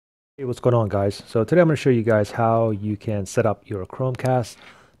Hey, what's going on, guys? So today I'm going to show you guys how you can set up your Chromecast.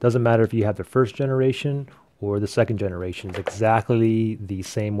 Doesn't matter if you have the first generation or the second generation, it's exactly the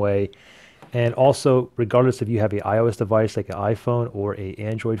same way. And also, regardless if you have an iOS device like an iPhone or a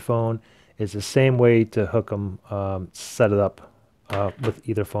Android phone, it's the same way to hook them, set it up with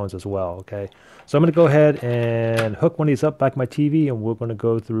either phones as well. Okay, so I'm going to go ahead and hook one of these up back to my TV, and we're going to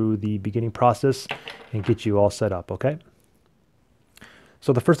go through the beginning process and get you all set up. Okay.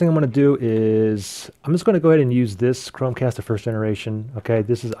 So the first thing I'm going to do is I'm just going to go ahead and use this Chromecast, the first generation. Okay,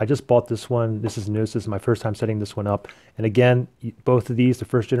 I just bought this one. This is new. This is my first time setting this one up. And again, both of these, the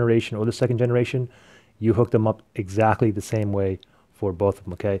first generation or the second generation, you hook them up exactly the same way for both of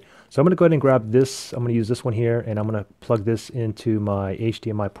them. Okay, so I'm going to go ahead and grab this. I'm going to use this one here, and I'm going to plug this into my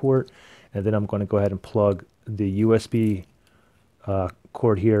HDMI port, and then I'm going to go ahead and plug the USB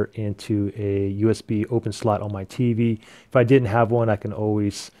cord here into a USB open slot on my TV. If I didn't have one, I can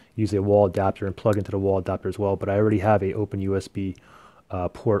always use a wall adapter and plug into the wall adapter as well, but I already have a open USB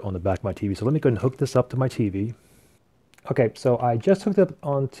port on the back of my TV. So let me go ahead and hook this up to my TV. Okay, so I just hooked up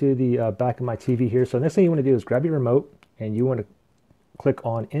onto the back of my TV here. So next thing you want to do is grab your remote and you want to click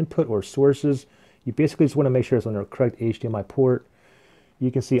on input or sources. You basically just want to make sure it's on the correct HDMI port.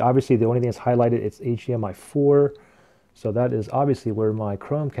 You can see obviously the only thing that's highlighted, it's HDMI 4. So that is obviously where my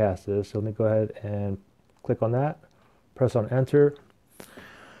Chromecast is. So let me go ahead and click on that, press on enter.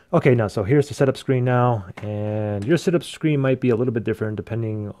 Okay, now, so here's the setup screen now, and your setup screen might be a little bit different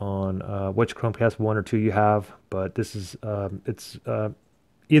depending on which Chromecast 1 or 2 you have, but this is,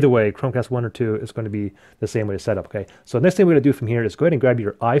 either way, Chromecast 1 or 2 is going to be the same way to set up, okay? So next thing we're going to do from here is go ahead and grab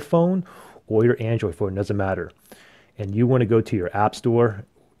your iPhone or your Android phone, it doesn't matter. And you want to go to your App Store.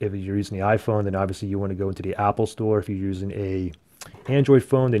 If you're using the iPhone, then obviously you want to go into the Apple Store. If you're using a Android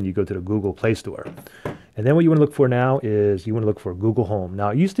phone, then you go to the Google Play Store. And then what you want to look for now is you want to look for Google Home. Now,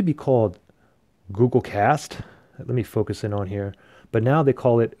 it used to be called Google Cast. Let me focus in on here. But now they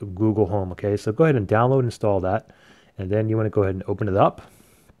call it Google Home, okay? So go ahead and download and install that. And then you want to go ahead and open it up.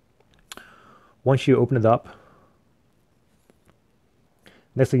 Once you open it up,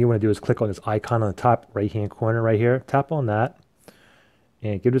 next thing you want to do is click on this icon on the top right-hand corner right here. Tap on that.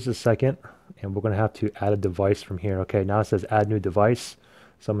 And give this a second, and we're going to have to add a device from here. Okay, now it says add new device.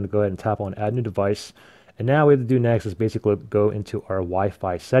 So I'm going to go ahead and tap on add new device. And now what we have to do next is basically go into our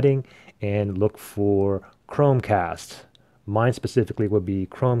Wi-Fi setting and look for Chromecast. Mine specifically would be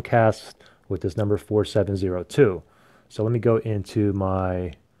Chromecast with this number 4702. So let me go into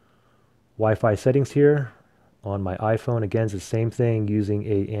my Wi-Fi settings here on my iPhone. Again, it's the same thing using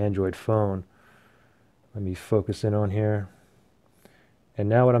a Android phone. Let me focus in on here. And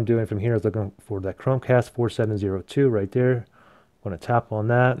now what I'm doing from here is looking for that Chromecast 4702 right there. I'm going to tap on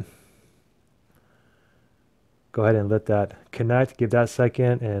that. Go ahead and let that connect. Give that a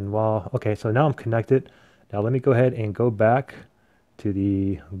second. And okay, so now I'm connected. Now let me go ahead and go back to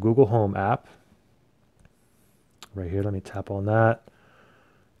the Google Home app. Right here, let me tap on that.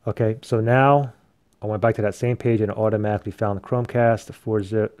 Okay, so now I went back to that same page and it automatically found the Chromecast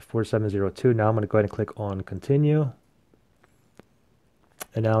 4702. Now I'm going to go ahead and click on continue.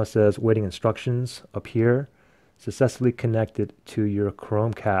 And now it says waiting instructions up here. Successfully connected to your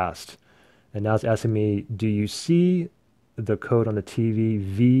Chromecast. And now it's asking me, do you see the code on the TV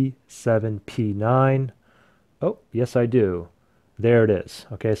V7P9? Oh, yes, I do. There it is.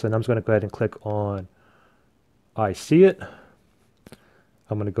 Okay, so now I'm just going to go ahead and click on I see it.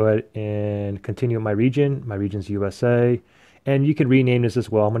 I'm going to go ahead and continue my region. My region's USA. And you can rename this as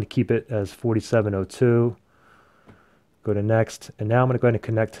well. I'm going to keep it as 4702. Go to next, and now I'm going to go ahead and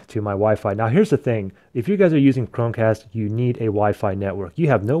connect to my Wi-Fi. Now here's the thing, if you guys are using Chromecast, you need a Wi-Fi network. You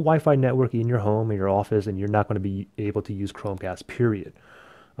have no Wi-Fi network in your home, in your office, and you're not going to be able to use Chromecast, period.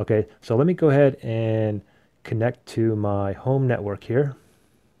 Okay, so let me go ahead and connect to my home network here.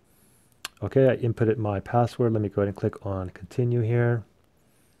 Okay, I inputted my password. Let me go ahead and click on continue here.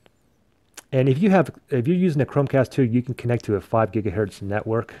 And if you're using a Chromecast 2, you can connect to a 5 gigahertz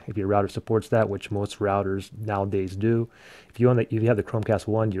network if your router supports that, which most routers nowadays do. If you have the Chromecast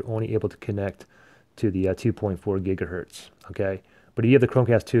 1, you're only able to connect to the 2.4 gigahertz. Okay, but if you have the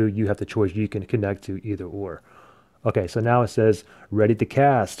Chromecast 2, you have the choice. You can connect to either or. Okay, so now it says ready to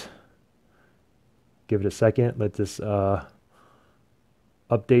cast. Give it a second. Let this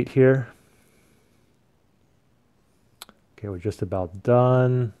update here. Okay, we're just about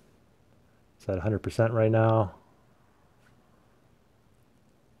done. It's at 100% right now.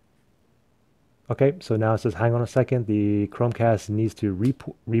 Okay, so now it says, hang on a second. The Chromecast needs to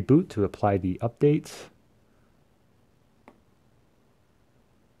reboot to apply the updates.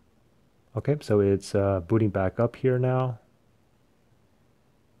 Okay, so it's booting back up here now.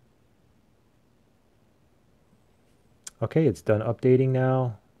 Okay, it's done updating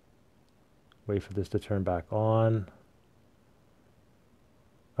now. Wait for this to turn back on.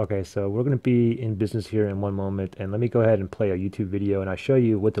 Okay, so we're going to be in business here in one moment, and let me go ahead and play a YouTube video, and I'll show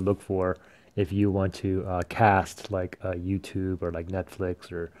you what to look for if you want to cast like YouTube or like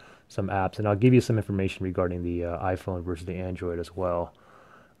Netflix or some apps, and I'll give you some information regarding the iPhone versus the Android as well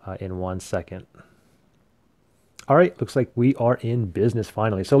in 1 second. All right, looks like we are in business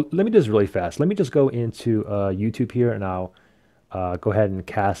finally. So let me just really fast. Let me just go into YouTube here, and I'll go ahead and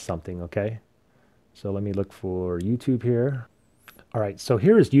cast something, okay? So let me look for YouTube here. All right, so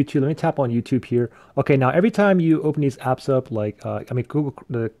here is YouTube. Let me tap on YouTube here. Okay, now every time you open these apps up, like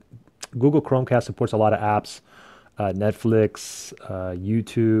the Google Chromecast supports a lot of apps, Netflix,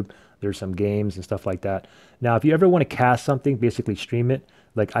 YouTube. There's some games and stuff like that. Now, if you ever want to cast something, basically stream it.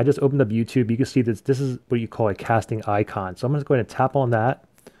 Like I just opened up YouTube. You can see this. This is what you call a casting icon. So I'm just going to tap on that.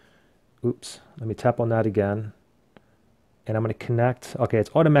 Oops. Let me tap on that again, and I'm going to connect. Okay,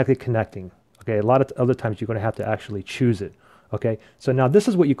 it's automatically connecting. Okay, a lot of other times you're going to have to actually choose it. Okay, so now this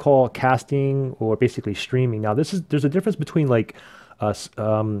is what you call casting or basically streaming. Now there's a difference between like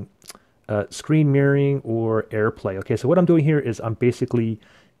screen mirroring or AirPlay. Okay, so what I'm doing here is I'm basically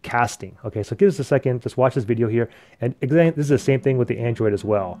casting. Okay, so give us a second, just watch this video here. And again, this is the same thing with the Android as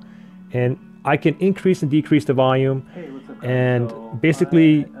well. And I can increase and decrease the volume. Hey, what's up, guys? And So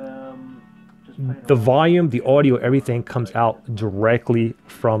basically just playing the around volume, with the audio, everything comes out directly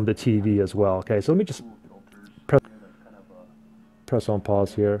from the TV as well. Okay, so let me just cool filters. press Yeah, that's kind of press on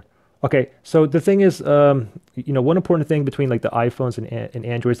pause here. Okay, so the thing is, one important thing between like the iPhones and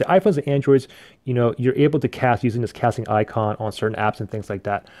Androids, the iPhones and Androids, you're able to cast using this casting icon on certain apps and things like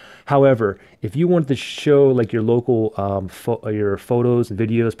that. However, if you wanted to show like your local, your photos and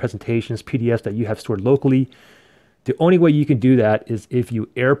videos, presentations, PDFs that you have stored locally, the only way you can do that is if you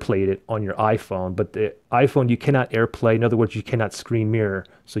AirPlayed it on your iPhone. But the iPhone, you cannot AirPlay. In other words, you cannot screen mirror.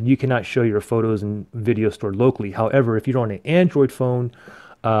 So you cannot show your photos and videos stored locally. However, if you're on an Android phone,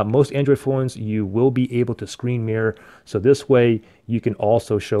 most Android phones, you will be able to screen mirror. So this way, you can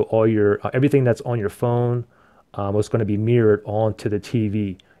also show all your everything that's on your phone. It's going to be mirrored onto the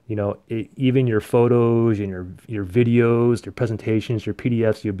TV. Even your photos and your videos, your presentations, your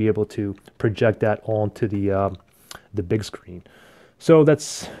PDFs, you'll be able to project that onto the big screen. So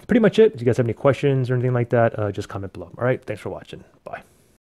that's pretty much it. If you guys have any questions or anything like that, just comment below. All right, thanks for watching. Bye.